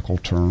medical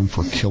term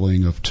for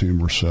killing of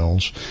tumor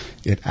cells.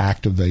 It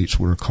activates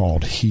what are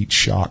called heat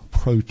shock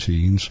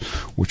proteins,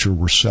 which are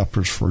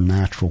receptors for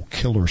natural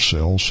killer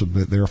cells. So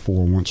that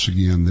therefore, once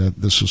again,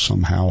 this is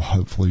somehow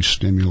hopefully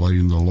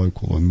stimulating the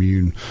local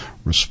immune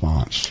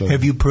response. So,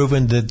 have you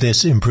proven that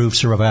this improves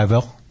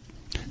survival?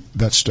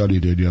 That study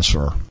did, yes,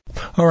 sir.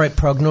 All right,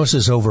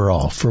 prognosis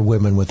overall for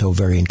women with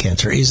ovarian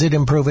cancer. Is it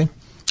improving?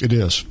 It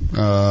is.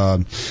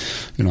 I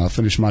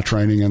finished my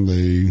training in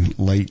the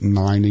late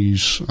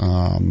 90s,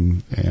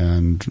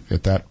 and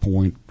at that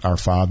point, our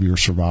 5-year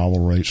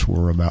survival rates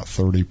were about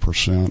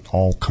 30%,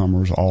 all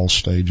comers, all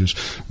stages.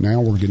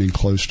 Now we're getting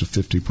close to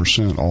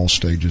 50%, all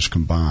stages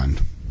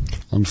combined.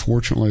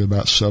 Unfortunately,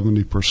 about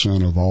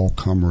 70% of all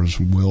comers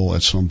will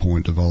at some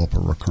point develop a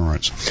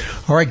recurrence.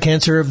 All right,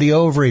 cancer of the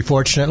ovary,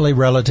 fortunately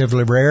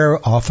relatively rare,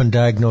 often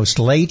diagnosed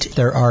late.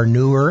 There are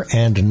newer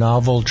and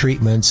novel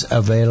treatments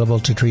available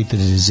to treat the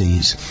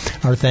disease.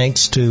 Our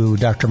thanks to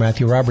Dr.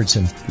 Matthew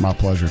Robertson. My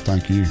pleasure.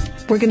 Thank you.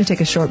 We're going to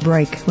take a short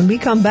break. When we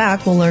come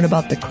back, we'll learn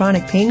about the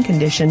chronic pain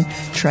condition,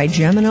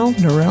 trigeminal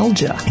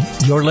neuralgia.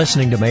 You're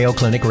listening to Mayo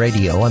Clinic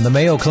Radio on the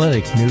Mayo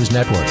Clinic News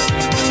Network.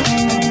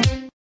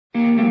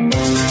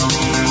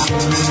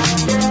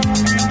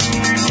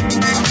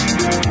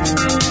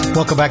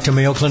 Welcome back to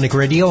Mayo Clinic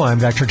Radio. I'm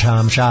Dr.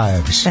 Tom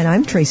Shives. And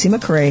I'm Tracy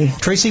McRae.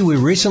 Tracy, we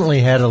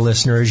recently had a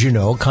listener, as you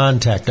know,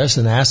 contact us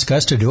and ask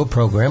us to do a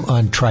program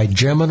on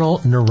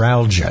trigeminal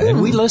neuralgia. And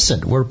we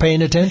listened. We're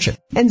paying attention.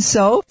 And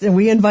so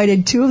we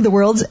invited two of the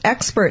world's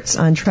experts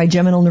on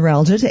trigeminal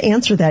neuralgia to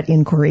answer that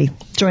inquiry.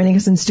 Joining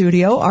us in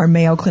studio are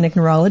Mayo Clinic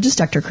neurologist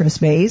Dr. Chris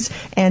Boes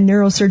and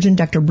neurosurgeon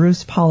Dr.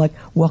 Bruce Pollock.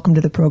 Welcome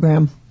to the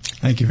program.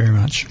 Thank you very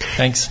much.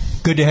 Thanks.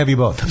 Good to have you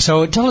both.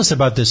 So tell us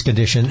about this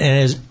condition.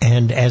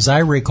 And as I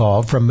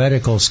recall from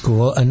medical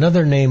school,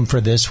 another name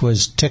for this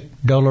was tic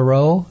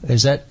douloureux.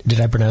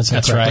 Did I pronounce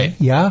that correctly?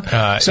 That's right.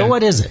 Yeah? So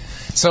what is it?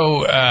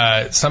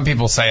 So some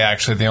people say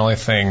actually the only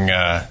thing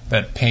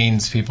that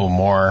pains people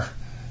more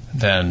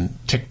than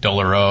tic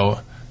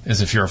douloureux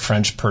is if you're a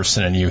French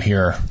person and you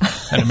hear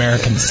an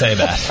American say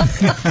that.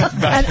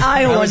 An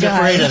Iowa I was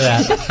afraid of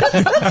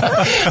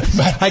that.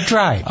 But I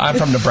try. I'm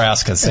from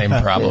Nebraska, same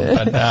problem.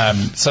 But,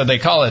 so they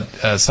call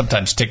it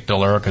sometimes tic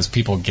douloureux because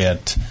people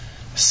get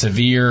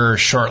severe,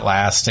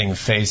 short-lasting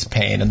face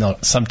pain, and they'll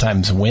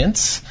sometimes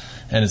wince.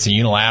 And it's a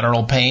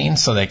unilateral pain,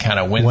 so they kind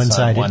of wince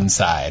One-sided. on one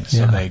side.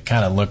 So they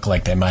kind of look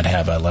like they might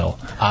have a little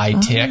eye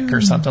tick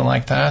or something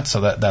like that. So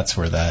that's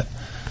where that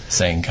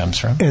saying comes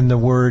from. And the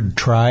word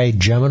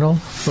trigeminal,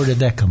 where did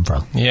that come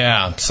from?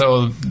 Yeah,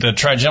 so the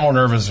trigeminal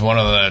nerve is one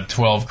of the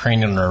 12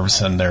 cranial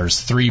nerves, and there's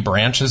 3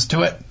 branches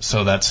to it.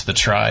 So that's the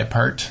tri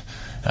part.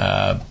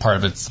 Part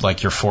of it's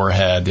like your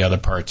forehead, the other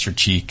part's your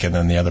cheek, and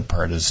then the other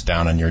part is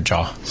down on your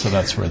jaw. So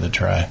that's where the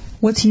tri.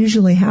 What's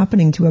usually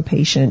happening to a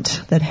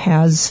patient that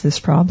has this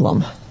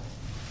problem?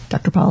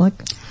 Dr. Pollock?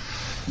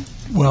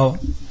 Well,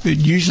 it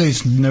usually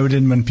is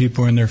noted when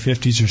people are in their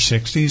 50s or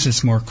 60s.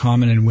 It's more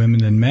common in women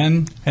than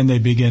men, and they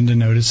begin to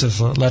notice this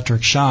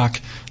electric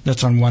shock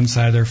that's on one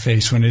side of their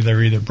face when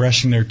they're either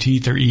brushing their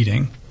teeth or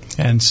eating.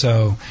 And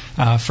so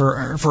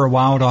for a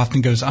while, it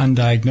often goes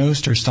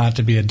undiagnosed or is thought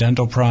to be a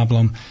dental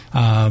problem.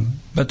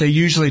 But they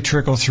usually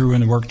trickle through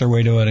and work their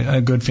way to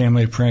a good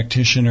family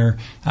practitioner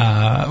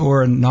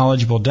or a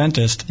knowledgeable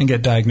dentist and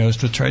get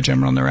diagnosed with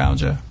trigeminal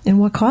neuralgia. And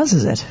what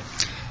causes it?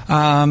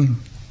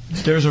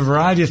 There's a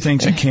variety of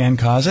things that can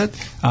cause it.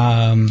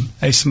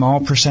 A small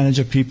percentage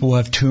of people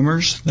have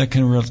tumors that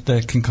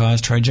can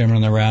cause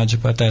trigeminal neuralgia,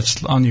 but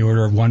that's on the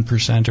order of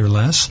 1% or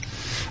less.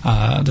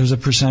 There's a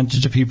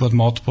percentage of people with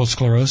multiple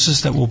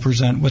sclerosis that will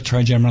present with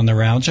trigeminal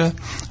neuralgia,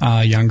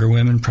 younger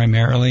women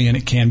primarily, and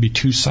it can be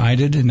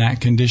two-sided in that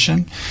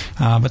condition.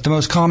 But the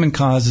most common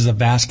cause is a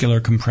vascular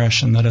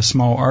compression, that a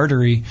small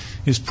artery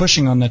is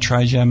pushing on the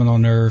trigeminal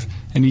nerve,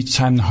 and each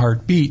time the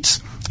heart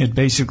beats, it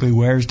basically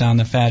wears down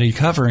the fatty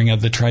covering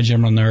of the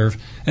trigeminal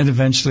nerve and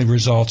eventually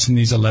results in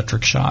these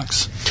electric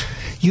shocks.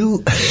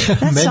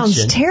 That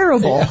sounds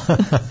terrible.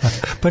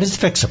 But it's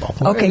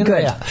fixable. Okay,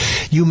 good. Yeah.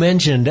 You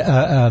mentioned,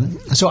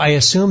 so I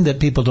assume that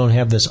people don't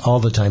have this all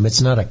the time.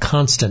 It's not a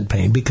constant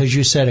pain because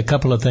you said a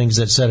couple of things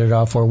that set it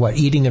off were what?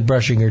 Eating and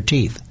brushing your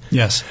teeth.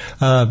 Yes.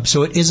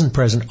 So it isn't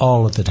present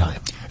all of the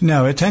time.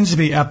 No, it tends to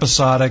be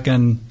episodic,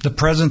 and the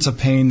presence of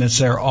pain that's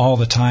there all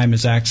the time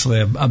is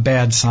actually a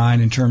bad sign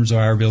in terms of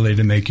our ability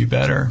to make you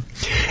better.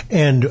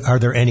 And are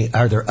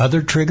there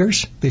other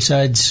triggers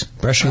besides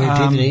brushing your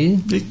teeth and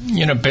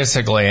eating?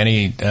 Basically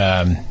any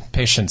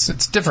patients,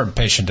 it's different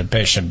patient to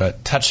patient,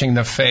 but touching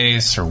the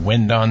face or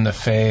wind on the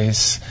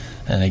face,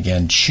 and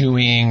again,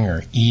 chewing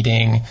or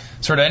eating,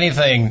 sort of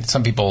anything.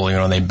 Some people,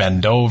 they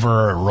bend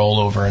over or roll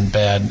over in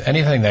bed,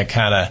 anything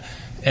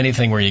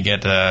where you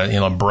get,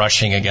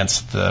 brushing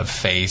against the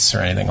face or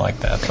anything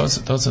like that.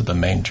 Those are the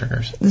main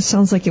triggers. This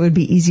sounds like it would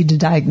be easy to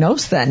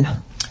diagnose then.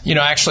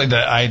 Actually,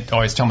 I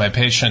always tell my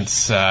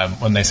patients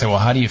when they say, well,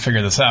 how do you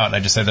figure this out? And I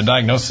just say the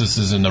diagnosis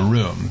is in the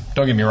room.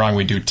 Don't get me wrong,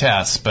 we do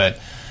tests, but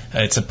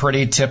it's a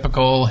pretty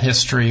typical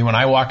history. When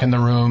I walk in the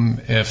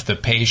room, if the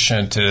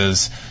patient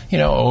is,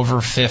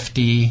 over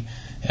 50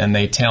 and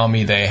they tell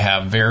me they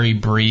have very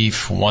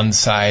brief,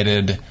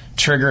 one-sided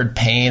triggered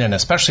pain, and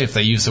especially if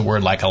they use the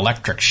word like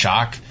electric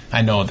shock,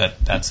 I know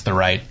that that's the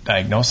right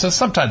diagnosis.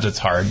 Sometimes it's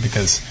hard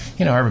because,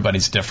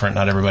 everybody's different.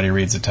 Not everybody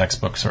reads a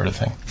textbook sort of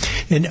thing.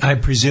 And I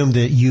presume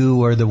that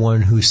you are the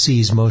one who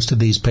sees most of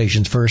these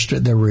patients first.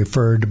 They're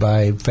referred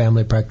by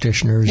family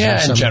practitioners?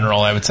 Yeah, in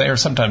general, I would say, or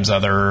sometimes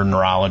other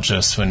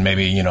neurologists when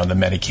maybe, the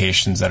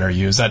medications that are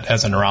used.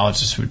 As a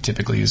neurologist, we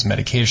typically use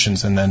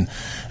medications and then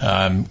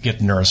get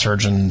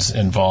neurosurgeons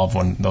involved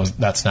when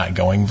that's not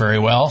going very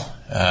well.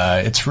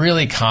 It's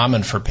really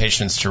common for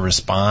patients to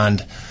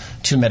respond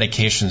to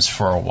medications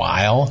for a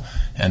while,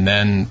 and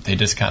then they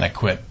just kind of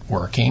quit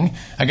working.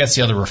 I guess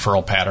the other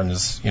referral pattern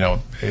is,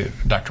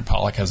 Dr.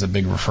 Pollock has a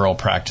big referral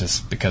practice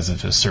because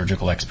of his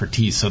surgical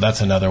expertise. So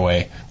that's another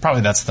way.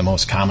 Probably that's the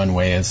most common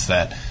way, is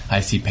that I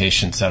see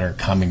patients that are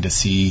coming to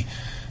see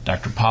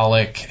Dr.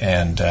 Pollock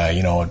and,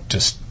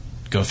 just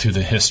go through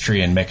the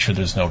history and make sure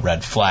there's no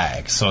red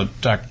flags. So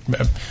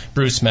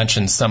Bruce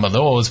mentioned some of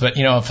those, but,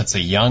 if it's a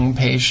young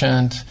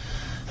patient,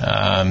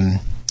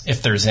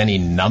 if there's any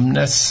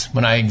numbness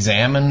when I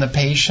examine the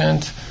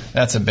patient,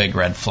 that's a big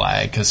red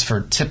flag, because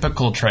for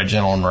typical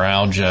trigeminal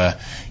neuralgia,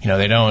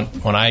 they don't,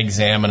 when I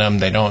examine them,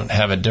 they don't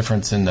have a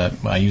difference in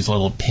I use a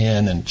little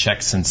pin and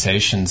check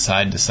sensation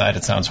side to side.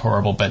 It sounds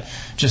horrible, but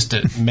just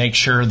to make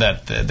sure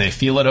that they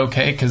feel it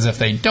okay, because if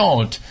they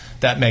don't,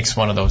 that makes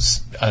one of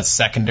those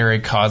secondary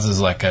causes,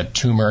 like a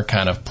tumor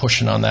kind of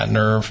pushing on that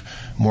nerve,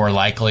 more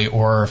likely.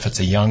 Or if it's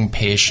a young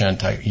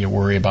patient, you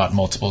worry about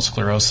multiple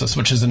sclerosis,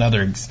 which is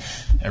another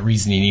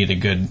reason you need a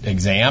good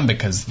exam,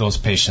 because those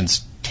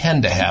patients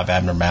tend to have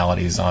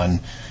abnormalities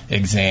on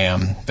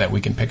exam that we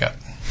can pick up.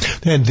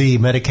 And the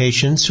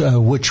medications,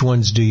 which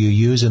ones do you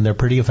use, and they're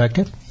pretty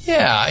effective?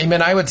 Yeah,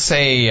 I would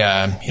say,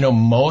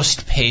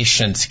 most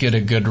patients get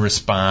a good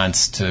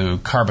response to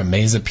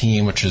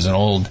carbamazepine, which is an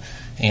old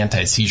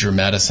anti-seizure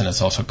medicine.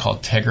 It's also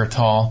called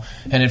Tegretol.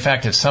 And in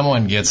fact, if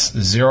someone gets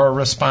zero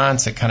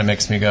response, it kind of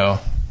makes me go,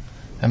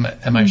 am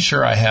I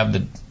sure I have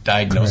the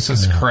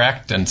diagnosis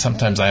correct? And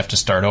sometimes I have to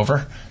start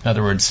over. In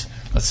other words,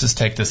 let's just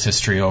take this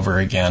history over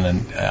again,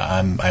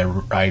 and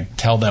I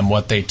tell them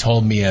what they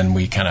told me, and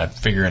we kind of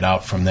figure it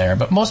out from there.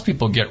 But most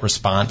people get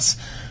response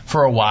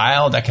for a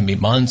while. That can be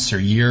months or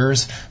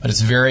years, but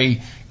it's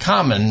very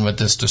common with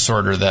this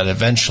disorder that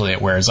eventually it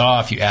wears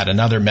off. You add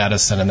another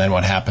medicine, and then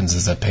what happens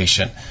is a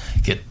patient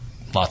get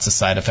lots of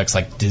side effects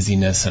like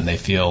dizziness, and they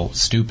feel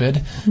stupid.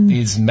 Mm-hmm.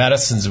 These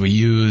medicines we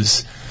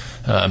use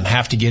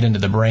have to get into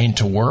the brain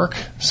to work,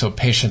 so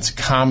patients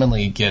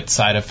commonly get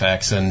side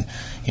effects. And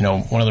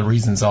one of the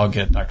reasons I'll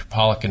get Dr.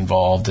 Pollock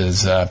involved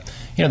is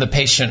the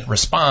patient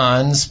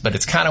responds, but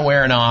it's kind of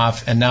wearing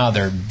off, and now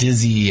they're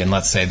dizzy, and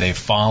let's say they've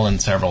fallen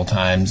several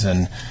times,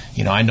 and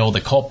I know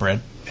the culprit.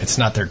 It's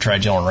not their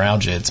trigeminal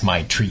neuralgia, it's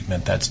my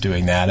treatment that's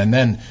doing that. And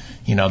then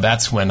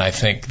that's when I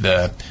think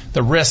the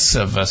risks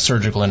of a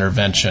surgical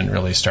intervention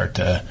really start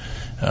to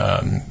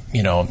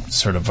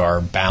sort of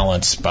are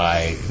balanced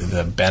by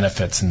the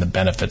benefits, and the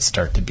benefits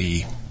start to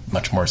be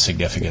much more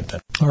significant.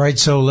 All right,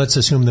 so let's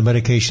assume the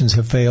medications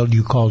have failed.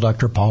 You call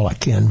Dr.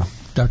 Pollock in.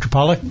 Dr.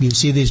 Pollock, you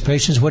see these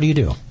patients, what do you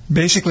do?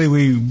 Basically,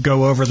 we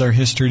go over their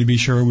history to be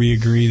sure we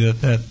agree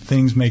that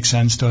things make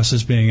sense to us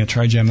as being a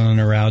trigeminal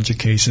neuralgia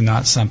case and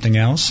not something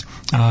else.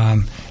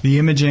 The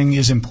imaging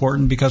is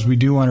important because we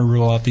do want to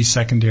rule out these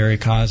secondary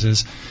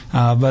causes.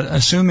 But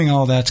assuming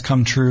all that's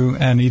come true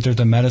and either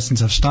the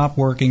medicines have stopped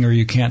working or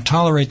you can't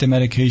tolerate the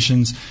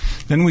medications,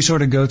 then we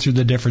sort of go through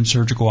the different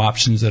surgical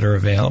options that are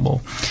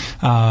available.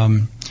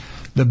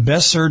 The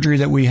best surgery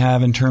that we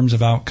have in terms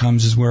of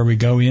outcomes is where we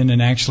go in and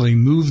actually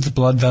move the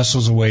blood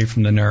vessels away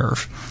from the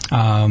nerve.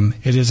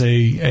 It is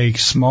a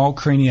small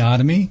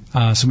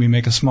craniotomy, so we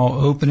make a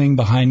small opening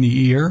behind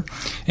the ear,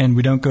 and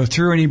we don't go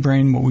through any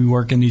brain, but we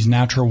work in these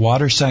natural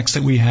water sacs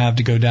that we have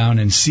to go down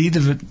and see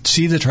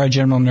the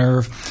trigeminal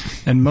nerve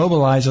and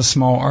mobilize a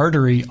small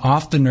artery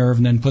off the nerve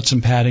and then put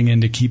some padding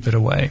in to keep it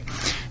away.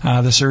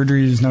 The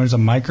surgery is known as a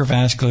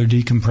microvascular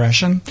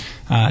decompression.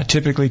 It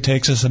typically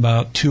takes us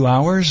about 2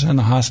 hours, and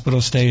the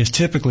hospital stay is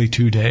typically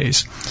 2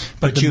 days.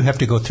 But you have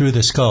to go through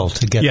the skull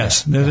to get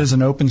Yes, that is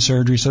an open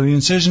surgery. So the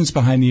incisions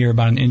behind the ear are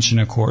about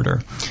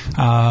 1.25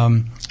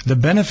 inches. The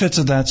benefits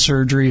of that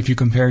surgery, if you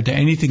compare it to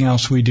anything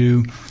else we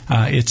do,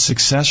 its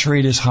success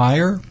rate is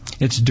higher,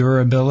 its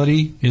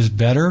durability is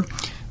better.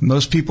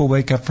 Most people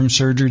wake up from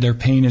surgery, their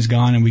pain is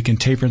gone, and we can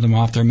taper them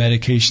off their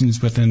medications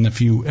within a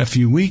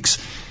few weeks,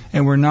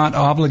 and we're not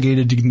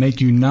obligated to make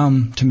you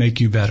numb to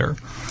make you better.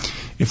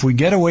 If we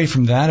get away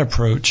from that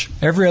approach,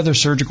 every other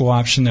surgical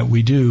option that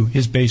we do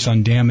is based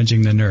on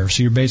damaging the nerve.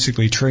 So you're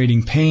basically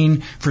trading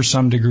pain for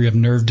some degree of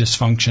nerve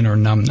dysfunction or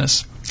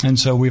numbness. And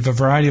so we have a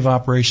variety of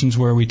operations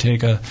where we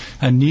take a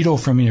needle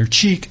from your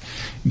cheek,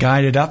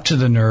 guide it up to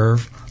the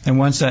nerve, and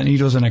once that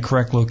needle's in a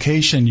correct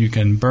location, you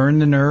can burn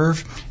the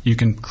nerve, you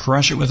can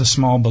crush it with a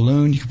small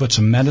balloon, you can put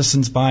some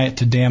medicines by it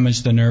to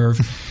damage the nerve.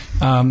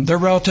 They're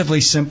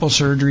relatively simple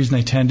surgeries, and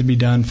they tend to be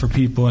done for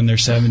people in their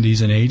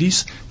 70s and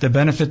 80s. The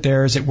benefit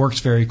there is it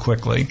works very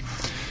quickly.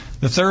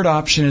 The third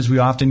option is we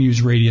often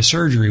use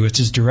radiosurgery, which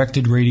is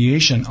directed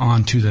radiation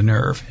onto the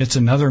nerve. It's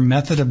another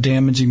method of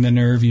damaging the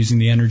nerve using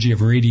the energy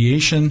of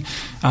radiation.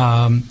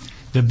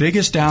 The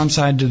biggest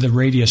downside to the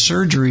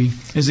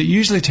radiosurgery is it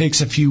usually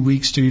takes a few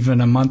weeks to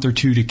even a month or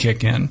two to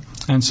kick in.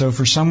 And so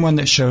for someone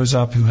that shows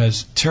up who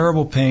has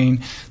terrible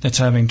pain, that's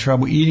having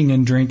trouble eating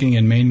and drinking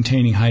and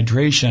maintaining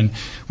hydration,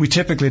 we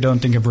typically don't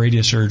think of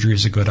radiosurgery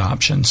as a good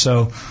option.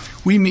 So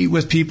we meet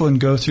with people and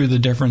go through the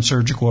different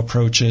surgical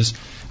approaches.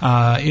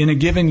 In a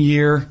given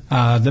year,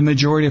 the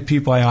majority of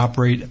people I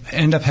operate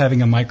end up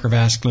having a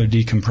microvascular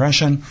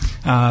decompression,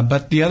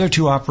 but the other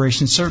two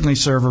operations certainly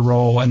serve a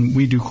role, and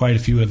we do quite a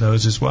few of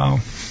those as well.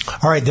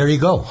 All right, there you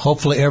go.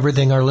 Hopefully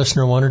everything our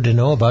listener wanted to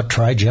know about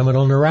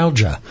trigeminal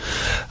neuralgia.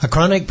 A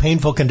chronic pain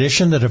painful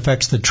condition that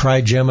affects the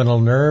trigeminal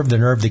nerve, the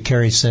nerve that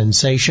carries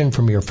sensation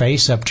from your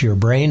face up to your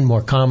brain,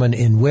 more common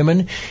in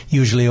women,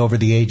 usually over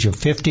the age of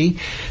 50.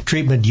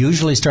 Treatment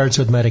usually starts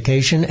with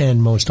medication,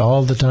 and most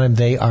all the time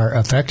they are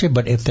effective,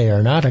 but if they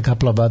are not, a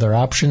couple of other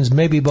options,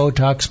 maybe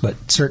Botox,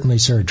 but certainly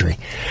surgery.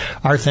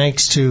 Our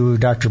thanks to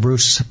Dr.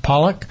 Bruce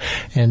Pollock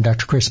and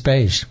Dr. Chris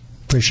Boes.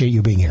 Appreciate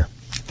you being here.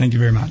 Thank you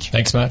very much.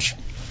 Thanks much.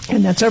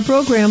 And that's our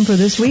program for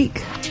this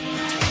week.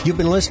 You've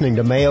been listening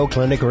to Mayo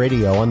Clinic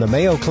Radio on the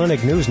Mayo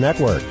Clinic News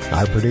Network.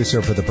 Our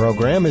producer for the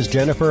program is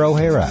Jennifer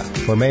O'Hara.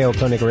 For Mayo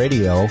Clinic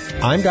Radio,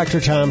 I'm Dr.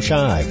 Tom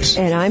Shives.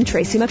 And I'm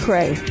Tracy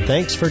McCray.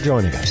 Thanks for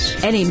joining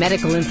us. Any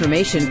medical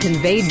information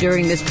conveyed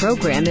during this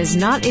program is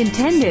not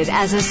intended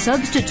as a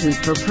substitute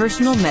for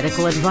personal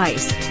medical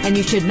advice, and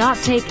you should not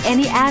take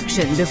any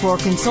action before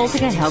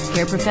consulting a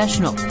healthcare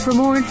professional. For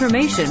more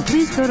information,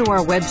 please go to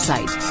our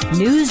website,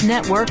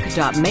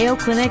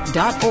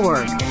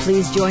 newsnetwork.mayoclinic.org.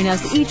 Please join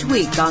us each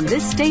week on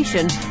this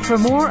station for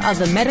more of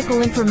the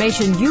medical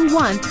information you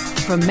want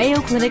from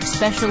Mayo Clinic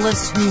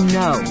specialists who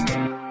know.